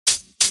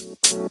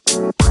Good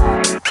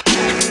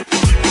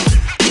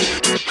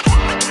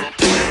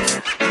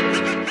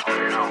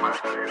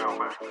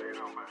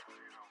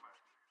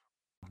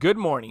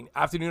morning,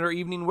 afternoon, or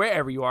evening,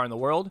 wherever you are in the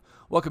world.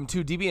 Welcome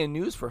to DBN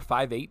News for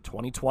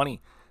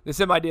 5/8/2020. The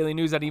semi-daily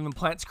news that even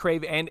plants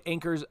crave and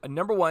anchors a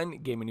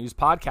 #1 gaming news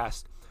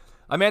podcast.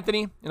 I'm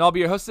Anthony, and I'll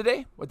be your host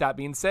today. With that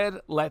being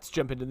said, let's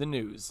jump into the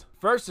news.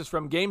 First is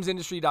from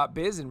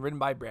GamesIndustry.biz and written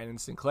by Brandon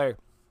Sinclair.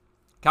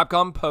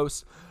 Capcom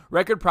posts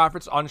record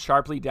profits on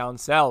sharply down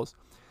sales.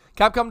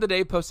 Capcom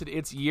today posted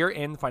its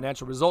year-end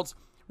financial results,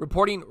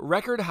 reporting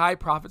record high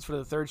profits for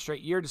the third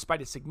straight year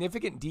despite a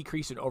significant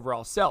decrease in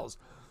overall sales.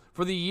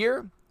 For the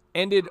year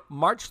ended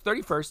March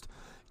 31st,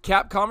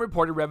 Capcom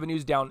reported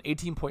revenues down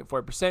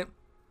 18.4%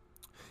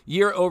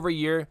 year over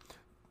year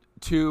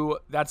to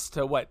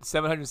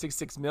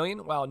 $766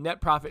 million, while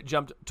net profit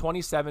jumped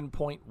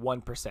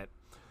 27.1%.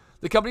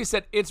 The company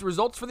said its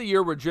results for the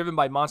year were driven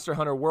by Monster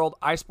Hunter World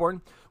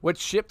Iceborne, which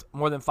shipped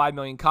more than 5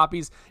 million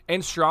copies,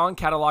 and strong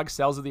catalog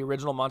sales of the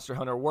original Monster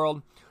Hunter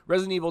World,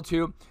 Resident Evil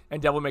 2,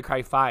 and Devil May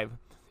Cry 5.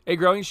 A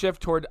growing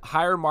shift toward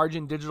higher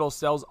margin digital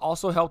sales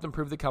also helped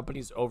improve the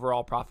company's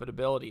overall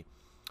profitability.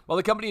 While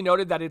the company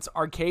noted that its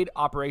arcade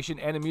operation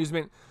and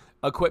amusement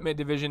equipment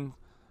division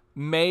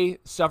may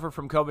suffer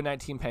from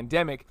COVID-19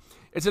 pandemic,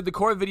 it said the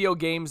core video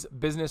games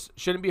business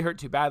shouldn't be hurt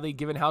too badly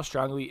given how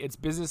strongly its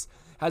business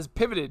has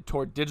pivoted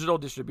toward digital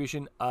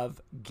distribution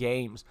of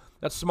games.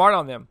 That's smart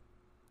on them.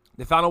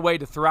 They found a way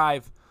to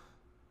thrive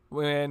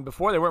when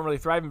before they weren't really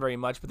thriving very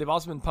much, but they've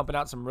also been pumping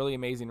out some really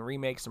amazing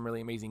remakes, some really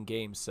amazing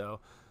games.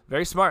 So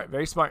very smart,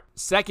 very smart.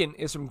 Second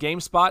is from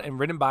GameSpot and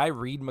written by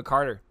Reed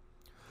McCarter.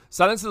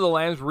 Silence of the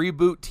Lambs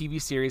reboot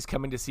TV series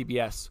coming to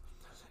CBS.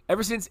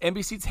 Ever since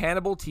NBC's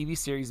Hannibal TV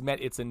series met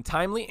its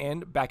untimely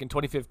end back in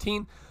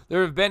 2015,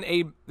 there's been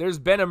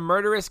a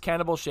murderous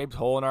cannibal-shaped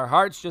hole in our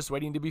hearts just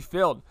waiting to be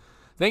filled.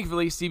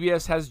 Thankfully,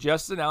 CBS has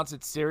just announced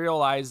its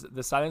serialized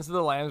The Silence of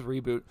the Lambs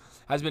reboot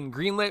has been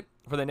greenlit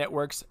for the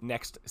network's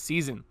next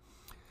season.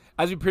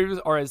 As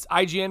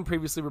IGN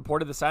previously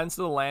reported, The Silence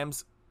of the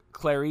Lambs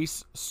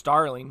Clarice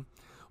Starling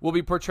will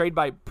be portrayed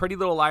by Pretty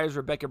Little Liars'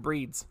 Rebecca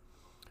Breeds.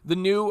 The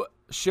new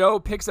show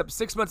picks up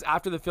 6 months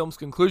after the film's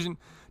conclusion,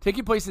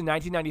 taking place in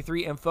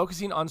 1993 and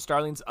focusing on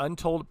Starling's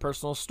untold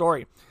personal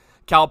story.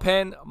 Cal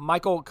Penn,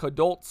 Michael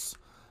Kodoltz,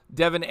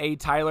 Devin A.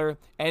 Tyler,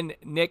 and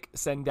Nick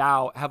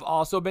Sandow have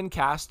also been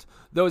cast,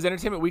 though as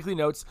Entertainment Weekly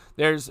notes,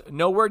 there's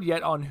no word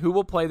yet on who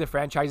will play the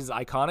franchise's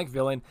iconic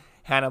villain,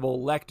 Hannibal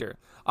Lecter.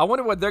 I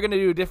wonder what they're going to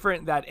do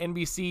different that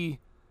NBC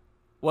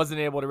wasn't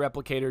able to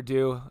replicate or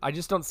do. I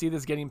just don't see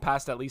this getting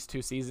past at least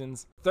 2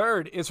 seasons.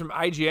 Third is from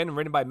IGN and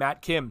written by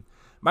Matt Kim.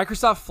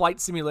 Microsoft Flight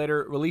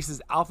Simulator releases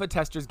alpha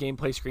testers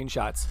gameplay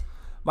screenshots.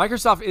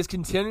 Microsoft is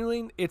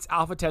continuing its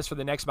alpha test for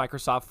the next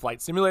Microsoft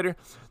Flight Simulator.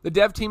 The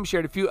dev team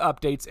shared a few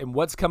updates and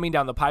what's coming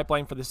down the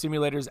pipeline for the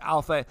simulator's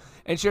alpha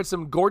and shared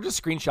some gorgeous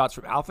screenshots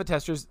from alpha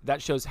testers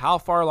that shows how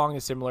far along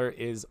the simulator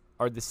is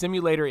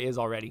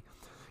already.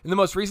 In the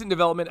most recent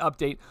development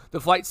update,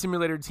 the Flight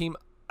Simulator team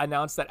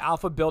announced that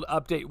alpha build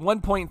update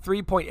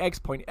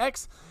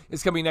 1.3.x.x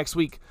is coming next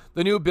week.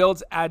 The new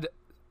build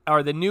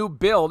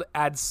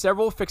adds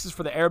several fixes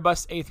for the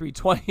Airbus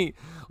A320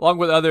 along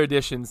with other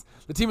additions.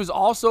 The team is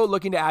also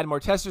looking to add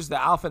more testers to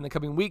the alpha in the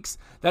coming weeks.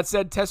 That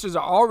said, testers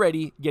are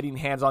already getting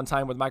hands-on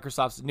time with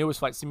Microsoft's newest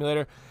flight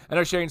simulator and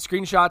are sharing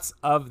screenshots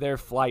of their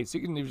flights.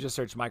 You can even just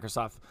search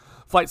Microsoft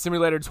Flight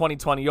Simulator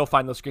 2020. You'll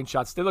find those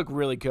screenshots. They look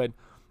really good.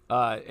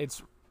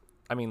 This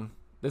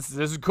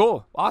is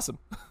cool. Awesome.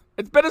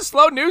 It's been a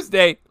slow news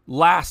day.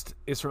 Last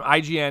is from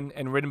IGN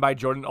and written by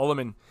Jordan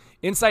Oloman.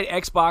 Inside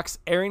Xbox,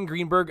 Aaron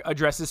Greenberg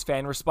addresses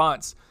fan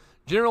response.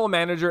 General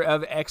Manager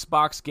of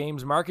Xbox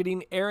Games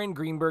Marketing, Aaron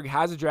Greenberg,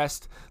 has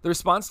addressed the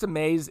response to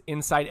May's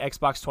Inside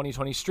Xbox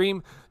 2020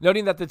 stream,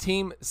 noting that the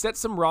team set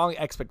some wrong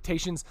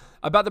expectations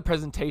about the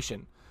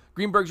presentation.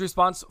 Greenberg's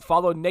response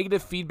followed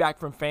negative feedback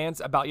from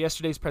fans about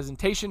yesterday's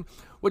presentation,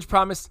 which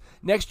promised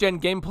next-gen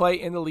gameplay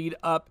in the lead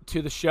up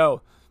to the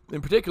show.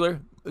 In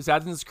particular,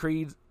 Assassin's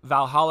Creed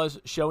Valhalla's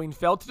showing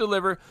failed to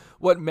deliver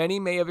what many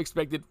may have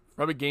expected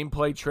from a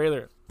gameplay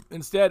trailer,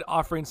 instead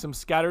offering some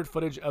scattered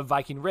footage of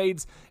Viking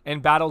raids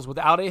and battles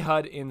without a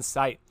HUD in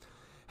sight.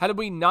 Had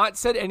we not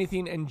said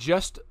anything and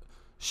just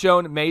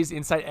shown May's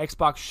Inside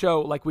Xbox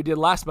show like we did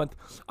last month,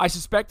 I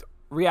suspect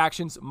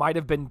reactions might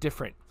have been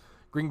different.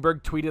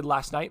 Greenberg tweeted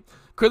last night,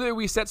 "Clearly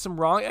we set some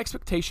wrong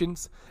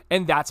expectations,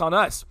 and that's on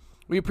us.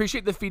 We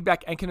appreciate the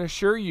feedback and can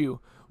assure you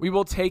we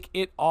will take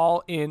it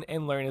all in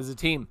and learn as a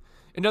team."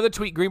 In another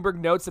tweet, Greenberg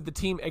notes that the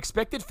team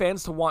expected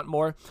fans to want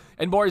more,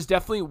 and more is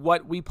definitely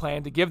what we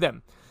plan to give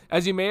them.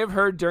 As you may have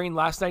heard during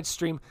last night's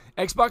stream,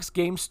 Xbox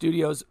Game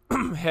Studios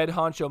head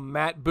honcho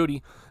Matt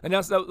Booty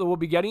announced that we'll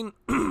be getting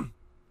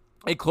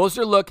a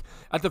closer look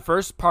at the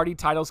first-party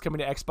titles coming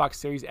to Xbox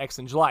Series X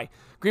in July.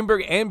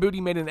 Greenberg and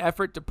Booty made an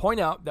effort to point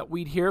out that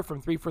we'd hear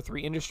from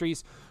 343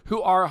 Industries,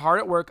 who are hard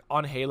at work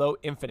on Halo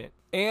Infinite.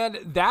 And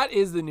that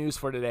is the news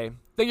for today.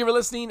 Thank you for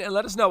listening, and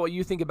let us know what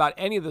you think about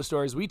any of the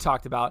stories we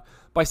talked about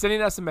by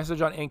sending us a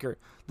message on Anchor,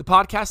 the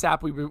podcast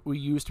app we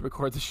use to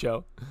record the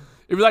show.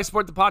 If you'd like to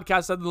support the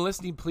podcast other than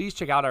listening, please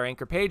check out our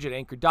Anchor page at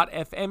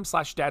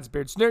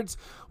anchor.fm/dadsbeardsnerds,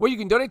 where you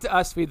can donate to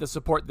us via the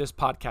support this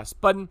podcast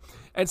button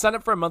and sign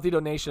up for a monthly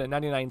donation at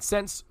 99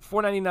 cents,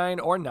 $4.99,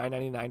 or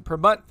 $9.99 per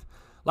month.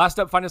 Last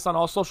up, find us on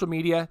all social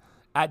media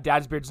at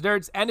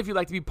dadsbeardsnerds, and if you'd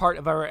like to be part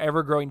of our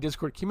ever-growing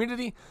Discord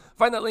community,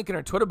 find that link in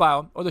our Twitter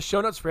bio or the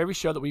show notes for every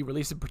show that we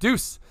release and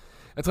produce.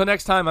 Until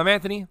next time, I'm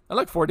Anthony. I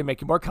look forward to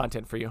making more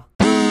content for you.